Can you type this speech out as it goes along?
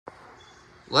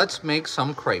Let's make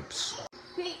some crepes.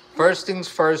 First things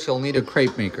first, you'll need a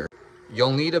crepe maker.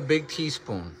 You'll need a big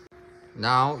teaspoon.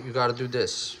 Now you gotta do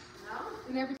this.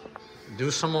 Do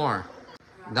some more.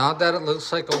 Now that it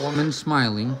looks like a woman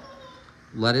smiling,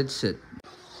 let it sit.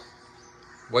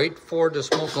 Wait for the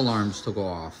smoke alarms to go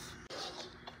off.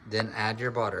 Then add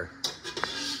your butter.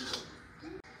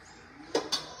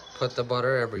 Put the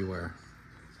butter everywhere.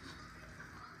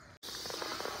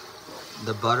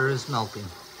 The butter is melting.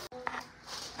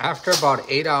 After about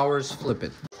 8 hours, flip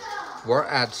it. We're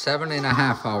at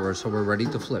 7.5 hours, so we're ready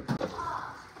to flip.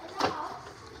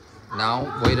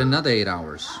 Now, wait another 8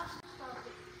 hours.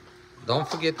 Don't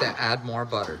forget to add more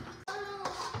butter.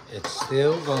 It's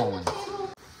still going.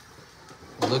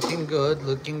 Looking good,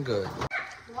 looking good.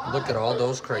 Look at all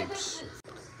those crepes.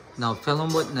 Now fill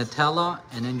them with Nutella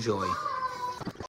and enjoy.